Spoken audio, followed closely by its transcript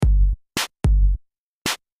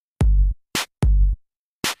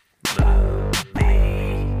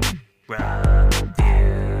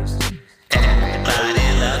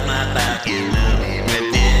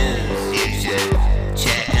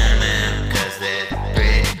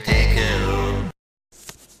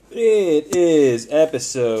It is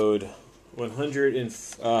episode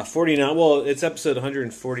 149. Well, it's episode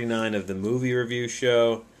 149 of the movie review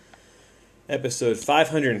show. Episode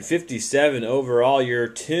 557 overall. You're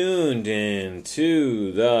tuned in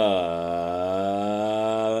to the...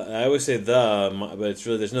 I always say the, but it's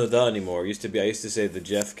really, there's no the anymore. I used to say the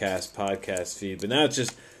Jeff Cast podcast feed, but now it's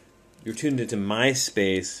just, you're tuned into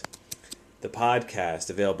MySpace, the podcast,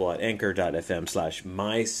 available at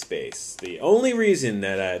anchor.fm/MySpace. The only reason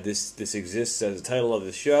that this exists as a title of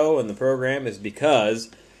the show and the program is because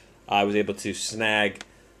I was able to snag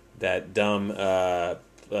that dumb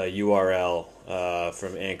URL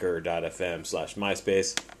from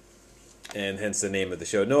anchor.fm/MySpace, and hence the name of the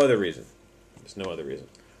show. No other reason. There's no other reason.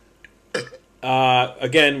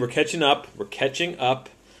 Again, we're catching up.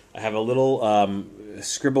 I have a little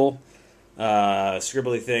scribbly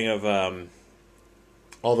thing of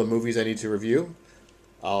all the movies I need to review.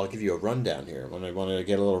 I'll give you a rundown here. I want to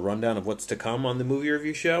get a little rundown of what's to come on the movie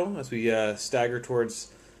review show as we stagger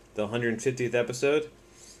towards the 150th episode.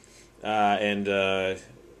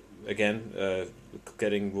 Again,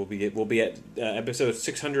 we'll be at episode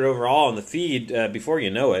 600 overall on the feed before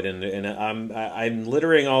you know it, and I'm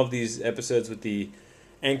littering all of these episodes with the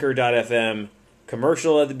Anchor.fm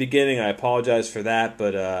commercial at the beginning. I apologize for that,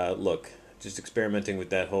 but look, just experimenting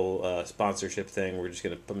with that whole sponsorship thing. I'm just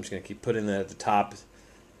gonna keep putting that at the top.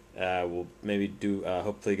 We'll maybe do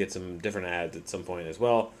hopefully get some different ads at some point as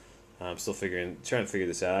well. I'm still trying to figure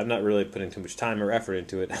this out. I'm not really putting too much time or effort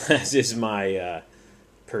into it, as is my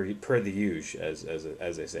per the usual,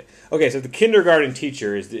 as they say. Okay, so The Kindergarten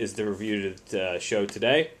Teacher is the review to the show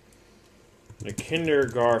today. The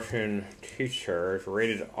Kindergarten Teacher is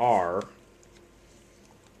rated R.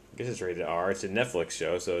 I guess it's rated R. It's a Netflix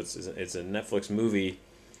show, so it's a Netflix movie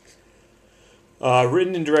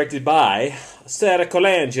written and directed by Sara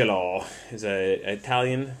Colangelo. Is a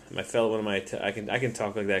Italian. I can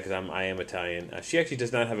talk like that because I am Italian. She actually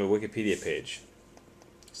does not have a Wikipedia page.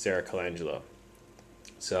 Sara Colangelo.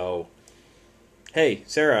 So, hey,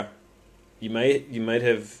 Sarah, you might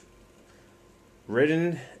have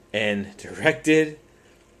written and directed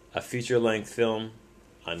a feature-length film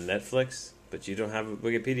on Netflix, but you don't have a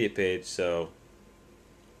Wikipedia page, so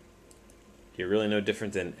you're really no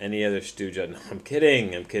different than any other stooge. No, I'm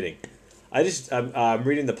kidding. I'm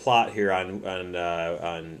reading the plot here on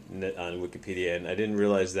Wikipedia, and I didn't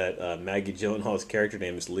realize that Maggie Gyllenhaal's character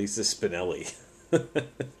name is Lisa Spinelli.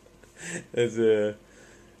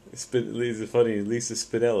 It's funny, Lisa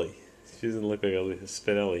Spinelli. She doesn't look like a Lisa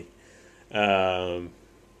Spinelli.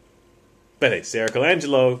 But hey, Sara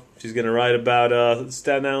Colangelo, she's going to write about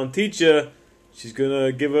Staten Island teacher. She's going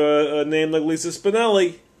to give a name like Lisa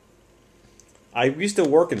Spinelli. I used to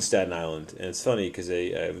work in Staten Island, and it's funny because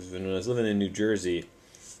when I was living in New Jersey,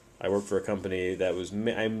 I worked for a company that was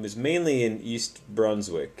mainly in East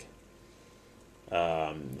Brunswick.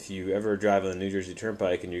 If you ever drive on the New Jersey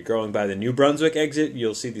Turnpike and you're going by the New Brunswick exit,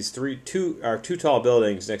 you'll see these two tall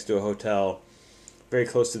buildings next to a hotel, very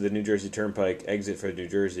close to the New Jersey Turnpike exit for New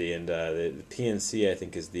Jersey, and the PNC, I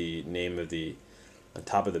think, is the name of on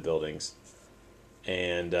top of the buildings,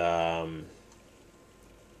 and that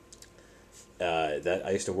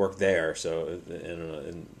I used to work there, so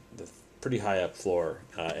in the pretty high up floor,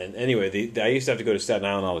 and anyway, I used to have to go to Staten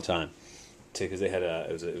Island all the time, because they had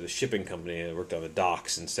it was a shipping company that worked on the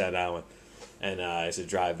docks in Staten Island, and I used to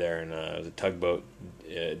drive there, and it was a tugboat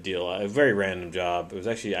deal, a very random job. I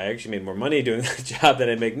actually made more money doing that job than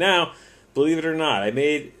I make now, believe it or not.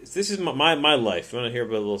 This is my life. If you want to hear a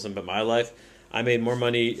little something about my life, I made more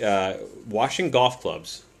money washing golf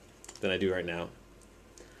clubs than I do right now.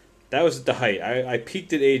 That was at the height. I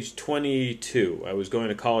peaked at age 22. I was going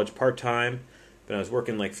to college part-time, but I was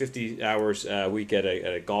working like 50 hours a week at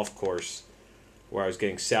a golf course where I was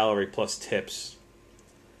getting salary plus tips.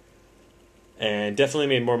 And definitely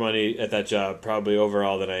made more money at that job, probably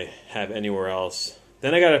overall, than I have anywhere else.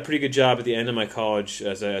 Then I got a pretty good job at the end of my college.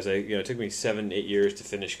 It took me 7-8 years to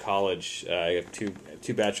finish college. I got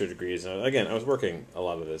two bachelor degrees. And again, I was working a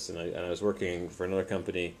lot of this, and I was working for another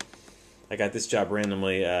company. I got this job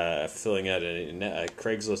randomly, filling out a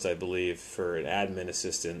Craigslist, I believe, for an admin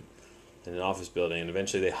assistant in an office building, and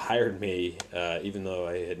eventually they hired me, even though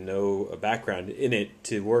I had no background in it,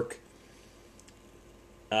 to work.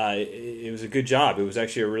 It was a good job. It was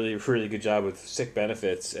actually a really, really good job with sick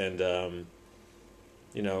benefits, and I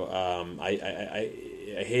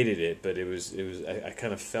hated it, but it was I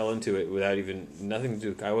kind of fell into it without even nothing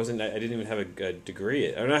to do. I didn't even have a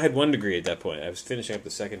degree. I had one degree at that point. I was finishing up the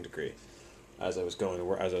second degree as I was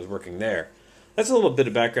working there. That's a little bit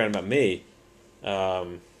of background about me.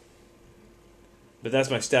 but that's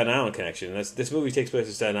my Staten Island connection. This movie takes place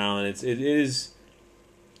in Staten Island. It is,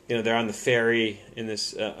 they're on the ferry in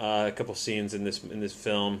this a couple scenes in this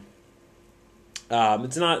film.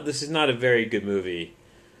 This is not a very good movie.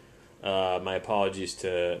 My apologies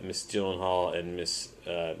to Miss Gyllenhaal and Miss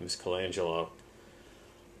Colangelo.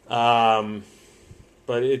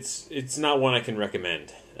 But it's not one I can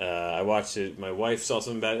recommend. I watched it. My wife saw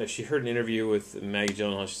something about it. She heard an interview with Maggie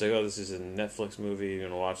Gyllenhaal. She's like, "Oh, this is a Netflix movie. You're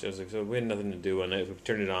gonna watch it?" I was like, "So we had nothing to do on it. We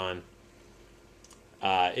turned it on."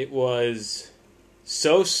 It was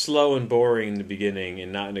so slow and boring in the beginning,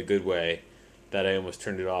 and not in a good way, that I almost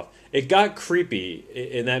turned it off. It got creepy,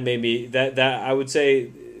 and that made me that I would say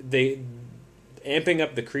they amping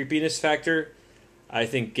up the creepiness factor. I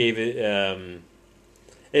think gave it.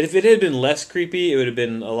 If it had been less creepy, it would have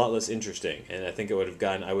been a lot less interesting, and I think it would have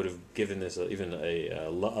gotten. I would have given this even a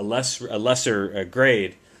lesser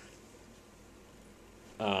grade.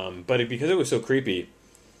 But because it was so creepy,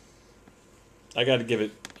 I got to give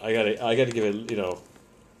it. I got to give it.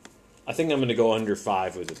 I think I'm going to go under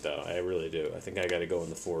 5 with it, though. I really do. I think I got to go in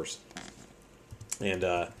the 4s. And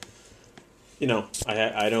I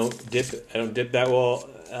don't dip that well.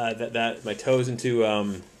 That my toes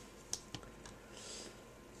into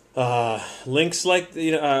links like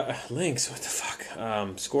links. What the fuck?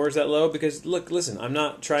 Scores that low because listen. I'm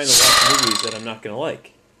not trying to watch movies that I'm not going to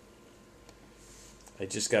like. I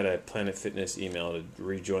just got a Planet Fitness email to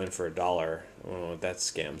rejoin for $1. I don't know what that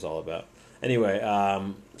scam's all about. Anyway,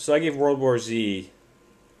 so I gave World War Z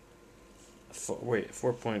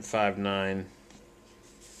 4.59.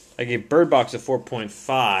 I gave Bird Box a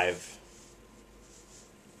 4.5.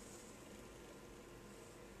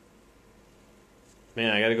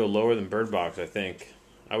 Man, I got to go lower than Bird Box, I think.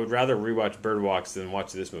 I would rather rewatch Bird Box than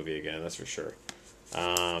watch this movie again, that's for sure.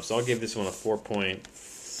 So I'll give this one a 4.4.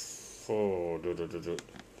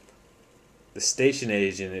 The station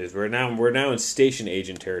agent is we're now in station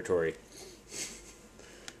agent territory.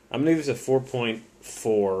 I'm gonna give this a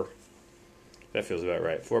 4.4. That feels about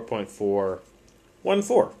right. 4.414.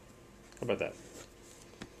 How about that?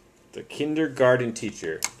 The Kindergarten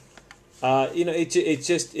Teacher.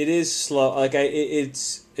 It is slow. Like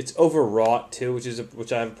it's overwrought too,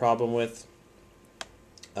 which I have a problem with.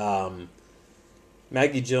 Maggie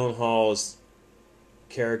Gyllenhaal's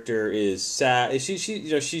character is sad.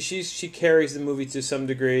 She carries the movie to some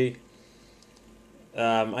degree.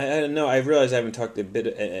 I don't know. I realize I haven't talked a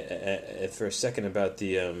bit for a second about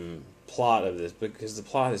the plot of this, because the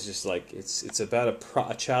plot is just like it's about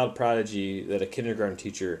a child prodigy that a kindergarten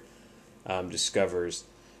teacher discovers,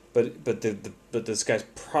 but this guy's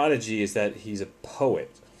prodigy is that he's a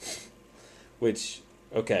poet, which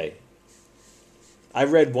okay. I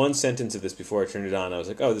read one sentence of this before I turned it on. I was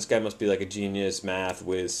like, oh, this guy must be like a genius, math,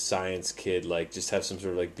 whiz, science kid, like just have some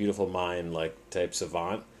sort of like beautiful mind, like type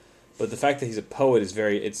savant. But the fact that he's a poet is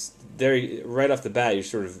it's very, right off the bat, you're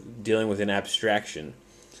sort of dealing with an abstraction.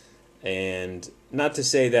 And not to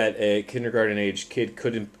say that a kindergarten age kid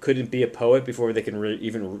couldn't be a poet before they can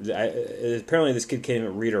apparently this kid can't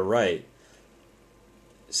even read or write.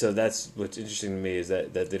 So that's what's interesting to me is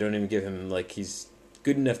that they don't even give him, like, he's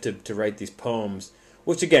good enough to write these poems.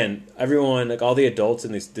 Which again, everyone, like all the adults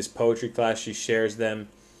in this poetry class, she shares them.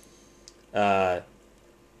 And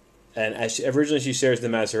originally she shares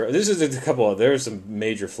them as her. This is a couple. There are some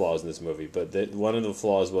major flaws in this movie, but one of the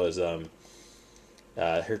flaws was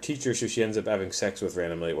her teacher, who she ends up having sex with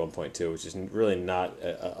randomly at one point too, which is really not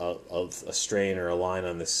a strain or a line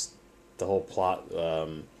on the whole plot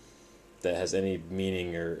that has any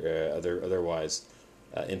meaning or otherwise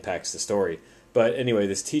impacts the story. But anyway,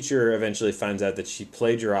 this teacher eventually finds out that she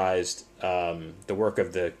plagiarized the work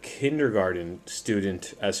of the kindergarten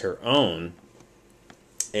student as her own,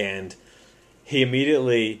 and he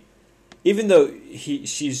immediately, even though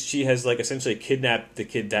she has like essentially kidnapped the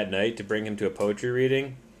kid that night to bring him to a poetry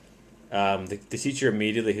reading, the teacher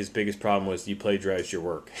immediately, his biggest problem was, you plagiarized your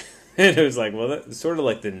work. And it was like, well, that's sort of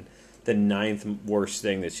like the ninth worst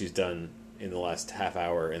thing that she's done in the last half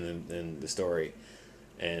hour in the story.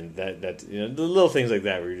 And that the little things like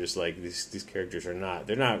that where you're just like, these characters are not,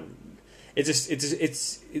 they're not, these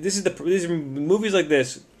are movies like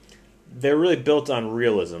this, they're really built on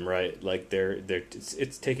realism, right? Like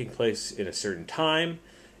it's taking place in a certain time,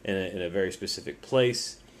 in a very specific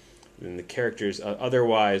place, and the characters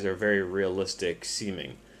otherwise are very realistic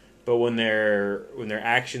seeming. But when their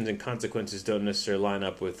actions and consequences don't necessarily line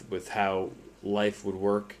up with how life would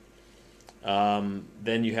work,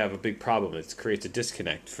 then you have a big problem. It creates a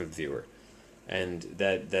disconnect for the viewer, and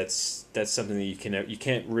that's something that you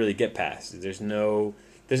can't really get past.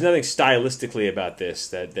 The there's nothing stylistically about this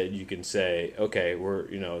that you can say, okay,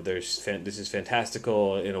 this is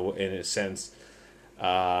fantastical in a sense,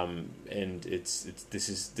 and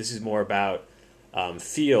this is more about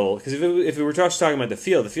feel, because if we were just talking about the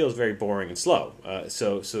feel is very boring and slow.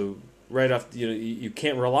 So right off, you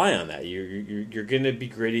can't rely on that. You're going to be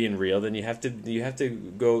gritty and real. Then you have to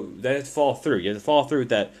go. That has to fall through. You have to follow through with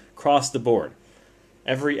that across the board.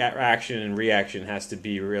 Every action and reaction has to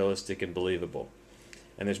be realistic and believable.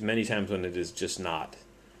 And there's many times when it is just not.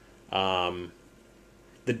 The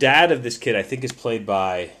dad of this kid, I think, is played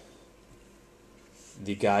by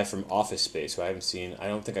the guy from Office Space, who I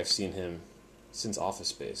don't think I've seen him since Office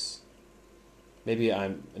Space.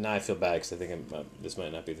 Now I feel bad because I think this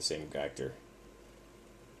might not be the same actor.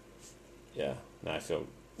 Yeah, now I feel.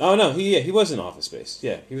 Oh no, he was in Office Space.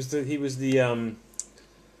 Yeah, he was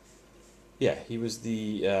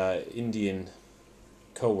the Indian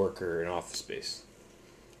co-worker in Office Space.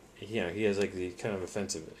 He has like the kind of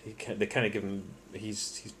offensive. They kind of give him.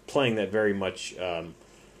 He's playing that very much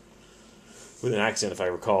with an accent, if I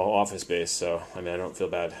recall, Office Space. So I don't feel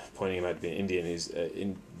bad pointing him out to be an Indian. He's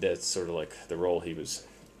that's sort of like the role he was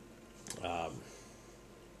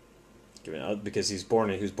given out, because he was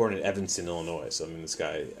born in Evanston, Illinois. So this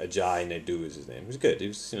guy Ajay Naidu is his name. He's good.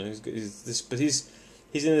 He's good.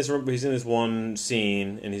 He's in this one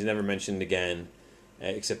scene, and he's never mentioned again,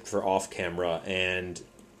 except for off camera. And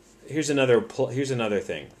here's another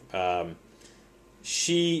thing.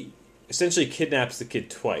 She essentially kidnaps the kid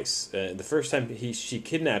twice. The first time she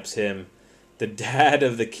kidnaps him, the dad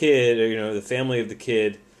of the kid, or the family of the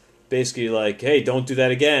kid, basically like, hey, don't do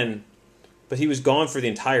that again. But he was gone for the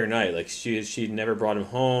entire night. Like she never brought him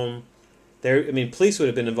home. Police would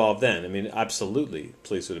have been involved then. Absolutely,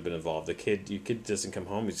 police would have been involved. Your kid doesn't come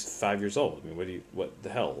home. He's 5 years old. What the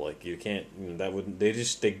hell? Like, you can't. That wouldn't.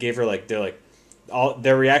 They gave her like, they're like, all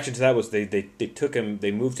their reaction to that was they took him.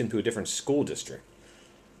 They moved him to a different school district.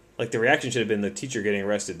 Like, the reaction should have been the teacher getting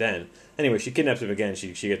arrested then. Anyway, she kidnaps him again.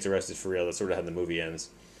 She gets arrested for real. That's sort of how the movie ends.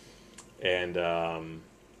 And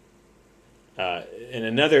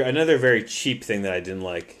another very cheap thing that I didn't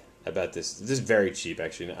like about this. This is very cheap,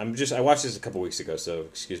 actually. I watched this a couple weeks ago, so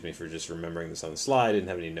excuse me for just remembering this on the slide. I didn't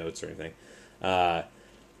have any notes or anything.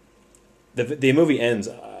 The movie ends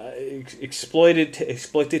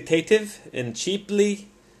exploitative and cheaply.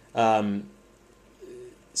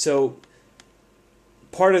 So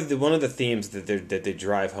part of one of the themes that they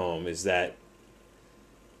drive home is that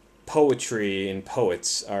poetry and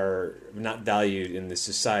poets are not valued in this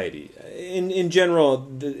society. In general,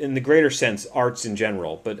 in the greater sense, arts in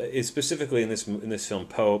general, but specifically in this film,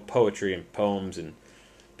 poetry and poems and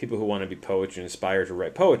people who want to be poets and aspire to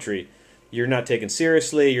write poetry, you're not taken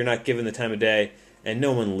seriously, you're not given the time of day, and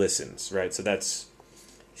no one listens, right? So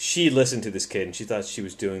she listened to this kid, and she thought she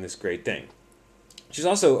was doing this great thing. She's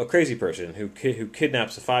also a crazy person who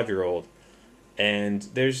kidnaps a 5-year-old, and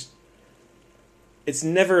it's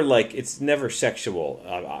never sexual.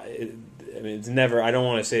 It's never. I don't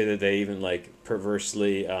want to say that they even like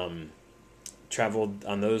perversely traveled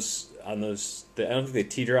on those. I don't think they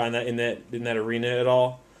teeter on that in that arena at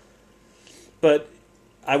all. But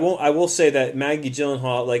I will say that Maggie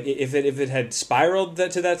Gyllenhaal, like, if it had spiraled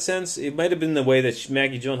to that sense, it might have been the way that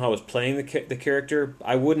Maggie Gyllenhaal was playing the character.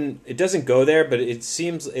 I wouldn't. It doesn't go there, but it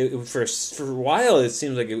seems for a while it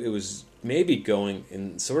seems like it was maybe going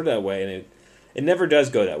in sort of that way, and it never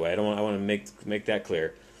does go that way. I want to make that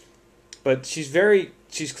clear. But she's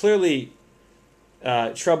clearly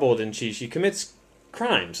troubled, and she commits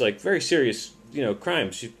crimes, like very serious,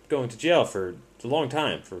 crimes. She's going to jail for a long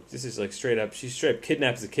time. This is like she straight up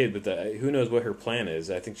kidnaps the kid, but who knows what her plan is.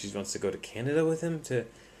 I think she wants to go to Canada with him to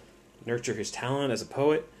nurture his talent as a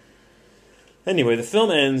poet. Anyway, the film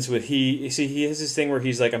ends with he has this thing where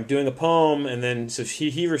he's like, I'm doing a poem, and then so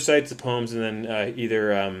he recites the poems, and then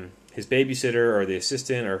either his babysitter or the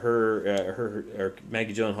assistant or her or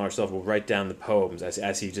Maggie Gyllenhaal herself will write down the poems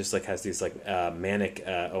as he just like has these like manic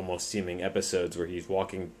almost seeming episodes where he's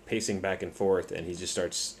pacing back and forth, and he just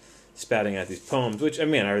starts spouting out these poems. Which,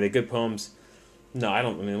 are they good poems? No, I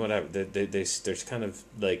don't. Whatever. There's kind of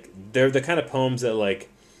like they're the kind of poems that like.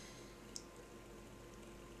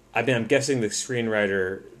 I'm guessing the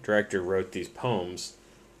director wrote these poems,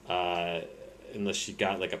 unless she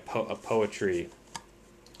got like a poetry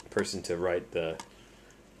person to write the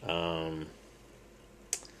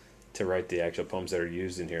actual poems that are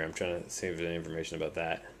used in here. I'm trying to see if there's any information about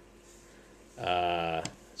that.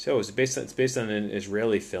 So it's based on an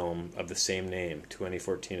Israeli film of the same name,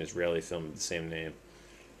 2014 Israeli film of the same name.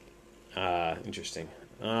 Interesting.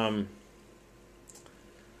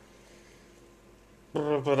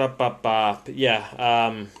 Yeah.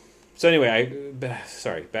 So anyway,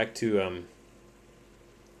 sorry. Back to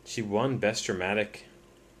she won Best Dramatic.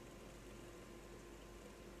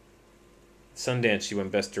 Sundance. She won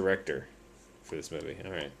Best Director for this movie.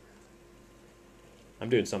 All right. I'm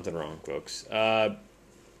doing something wrong, folks. The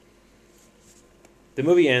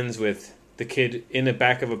movie ends with the kid in the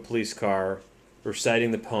back of a police car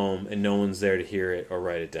reciting the poem, and no one's there to hear it or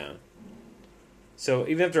write it down. So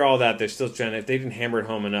even after all that, they're still trying to, if they didn't hammer it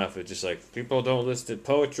home enough, it's just like, people don't listen,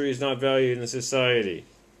 poetry is not valued in the society.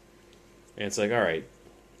 And it's like, alright,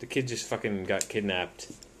 the kid just fucking got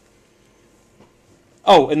kidnapped.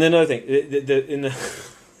 Oh, and then another thing, in the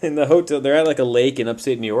in the hotel, they're at like a lake in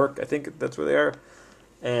upstate New York, I think that's where they are,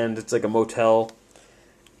 and it's like a motel,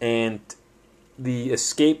 and the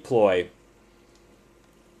escape ploy.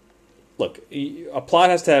 Look, a plot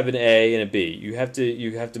has to have an A and a B. You have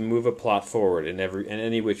to move a plot forward in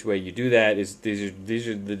any which way you do that. These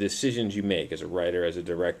are the decisions you make as a writer, as a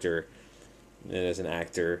director, and as an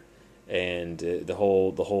actor, and the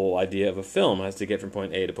whole idea of a film has to get from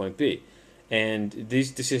point A to point B. And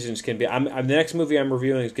these decisions can be. The next movie I'm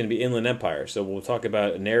reviewing is going to be Inland Empire. So we'll talk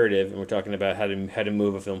about a narrative, and we're talking about how to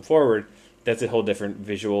move a film forward. That's a whole different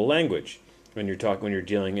visual language when you're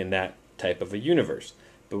dealing in that type of a universe.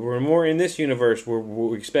 But we're more in this universe where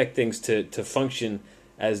we expect things to function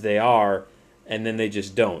as they are, and then they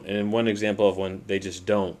just don't. And one example of when they just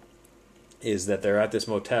don't is that they're at this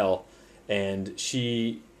motel, and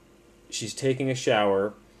she's taking a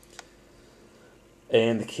shower,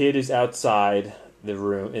 and the kid is outside the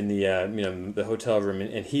room in the hotel room,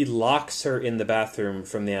 and he locks her in the bathroom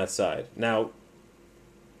from the outside. Now,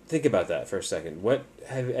 think about that for a second. What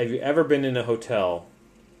have you ever been in a hotel?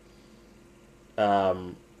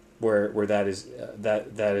 Where that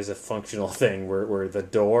is a functional thing, where the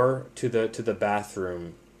door to the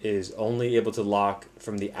bathroom is only able to lock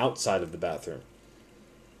from the outside of the bathroom.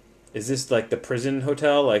 Is this like the prison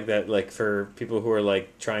hotel, like that, like for people who are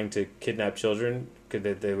like trying to kidnap children?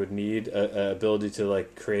 They would need a ability to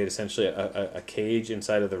like create essentially a cage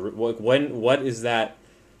inside of the room. What is that?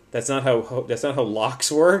 That's not how locks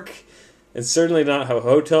work, and certainly not how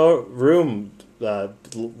hotel room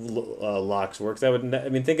locks works.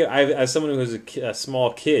 Think of, as someone who was a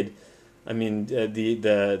small kid. I mean,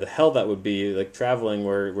 the hell that would be like traveling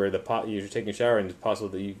where you're taking a shower and it's possible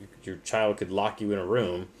that your child could lock you in a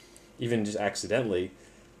room, even just accidentally,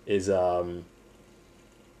 is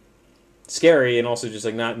scary, and also just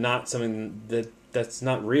like not something that's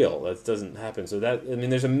not real. That doesn't happen. So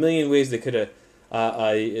there's a million ways they could have.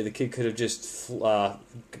 The kid could have just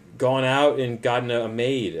gone out and gotten a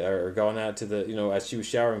maid, or gone out to the as she was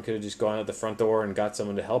showering, could have just gone out the front door and got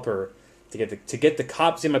someone to help her to get the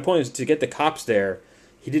cops. See, my point is to get the cops there.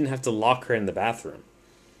 He didn't have to lock her in the bathroom,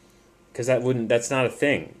 because that's not a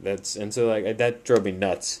thing. So like that drove me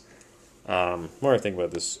nuts. More I think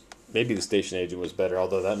about this, maybe The Station Agent was better.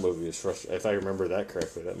 Although that movie was frustrating. If I remember that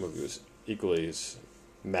correctly, that movie was equally as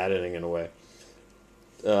maddening in a way.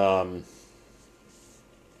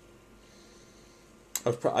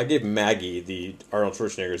 I gave Maggie, the Arnold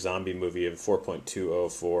Schwarzenegger zombie movie, a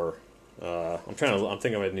 4.204. I'm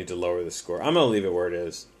thinking I might need to lower the score. I'm gonna leave it where it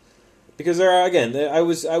is, because I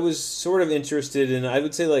was sort of interested in. I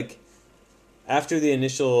would say like after the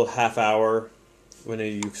initial half hour, when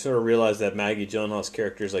you sort of realize that Maggie Gyllenhaal's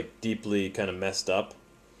character is like deeply kind of messed up.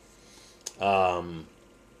 I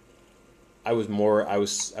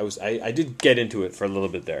did get into it for a little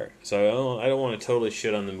bit there, so I don't want to totally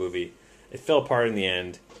shit on the movie. It fell apart in the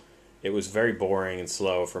end. It was very boring and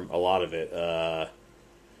slow from a lot of it.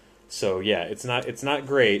 So yeah, it's not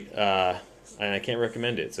great, and I can't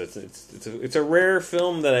recommend it. So it's a rare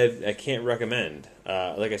film that I can't recommend.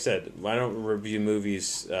 Like I said, I don't review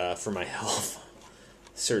movies for my health.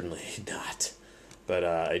 Certainly not. But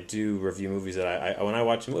I do review movies that I when I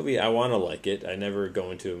watch a movie, I want to like it. I never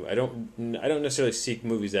go into. I don't necessarily seek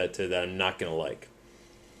movies that I'm not going to like.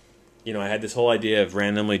 I had this whole idea of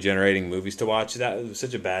randomly generating movies to watch. That was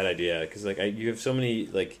such a bad idea, because like you have so many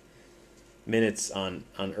like minutes on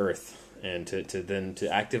Earth, and to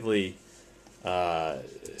actively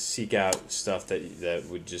seek out stuff that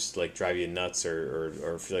would just like drive you nuts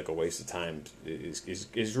or feel like a waste of time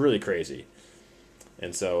is really crazy.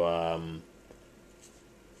 And so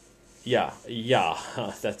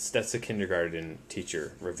that's a kindergarten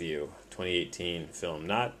teacher review, 2018 film,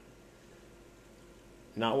 not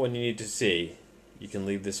one you need to see. You can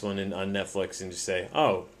leave this one on Netflix and just say,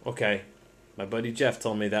 oh, okay, my buddy Jeff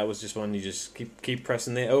told me that was just one. You just keep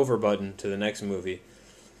pressing the over button to the next movie.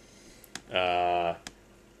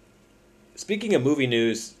 Speaking of movie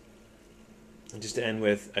news, And just to end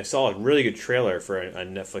with, I saw a really good trailer for a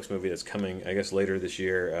Netflix movie that's coming, I guess, later this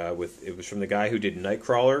year. It was from the guy who did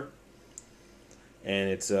Nightcrawler, and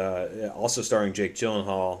it's also starring Jake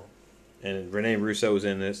Gyllenhaal, and Rene Russo was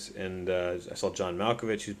in this, and I saw John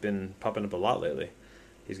Malkovich, who's been popping up a lot lately.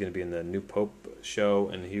 He's going to be in the new Pope show,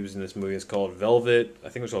 and he was in this movie. It's called Velvet. I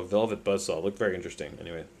think it was called Velvet Buzzsaw. It looked very interesting.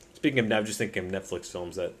 Anyway, speaking of, I'm just thinking of Netflix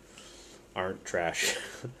films that aren't trash.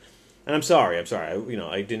 And I'm sorry.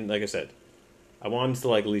 I didn't, like I said, I wanted to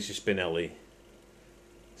like Alicia Spinelli,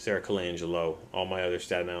 Sarah Colangelo, all my other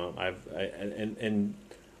Staten Island. And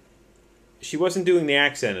she wasn't doing the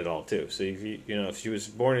accent at all, too. So if she was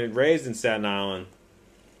born and raised in Staten Island,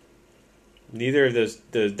 neither of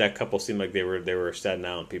that couple seemed like they were Staten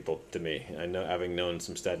Island people to me. I know, having known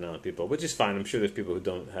some Staten Island people, which is fine. I'm sure there's people who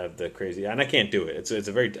don't have the crazy, and I can't do it. It's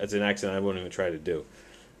an accent I wouldn't even try to do.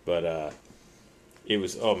 But it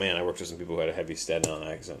was, oh man, I worked with some people who had a heavy Staten Island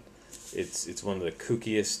accent. It's one of the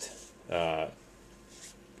kookiest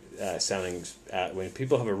sounding. When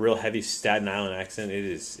people have a real heavy Staten Island accent, it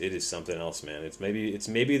is something else, man. It's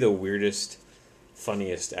maybe the weirdest,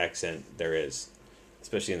 funniest accent there is,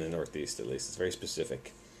 especially in the Northeast. At least it's very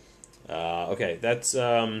specific. Okay, that's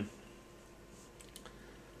all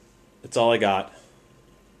I got.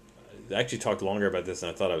 I actually talked longer about this than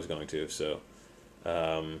I thought I was going to. So.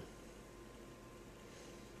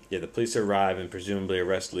 Yeah, the police arrive and presumably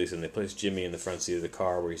arrest Lisa, and they place Jimmy in the front seat of the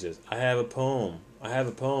car where he says, I have a poem,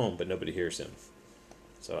 but nobody hears him.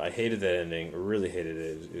 So I hated that ending, I really hated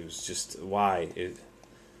it. It was just, why?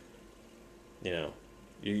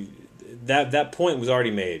 That point was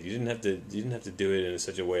already made. You didn't have to do it in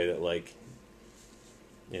such a way that, like,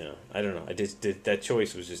 I don't know. I just did, that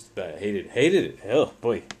choice was just bad. Hated it. Oh,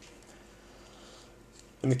 boy.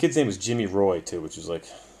 And the kid's name was Jimmy Roy, too, which was like,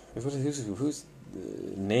 who's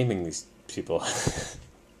naming these people?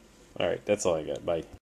 All right, that's all I got. Bye.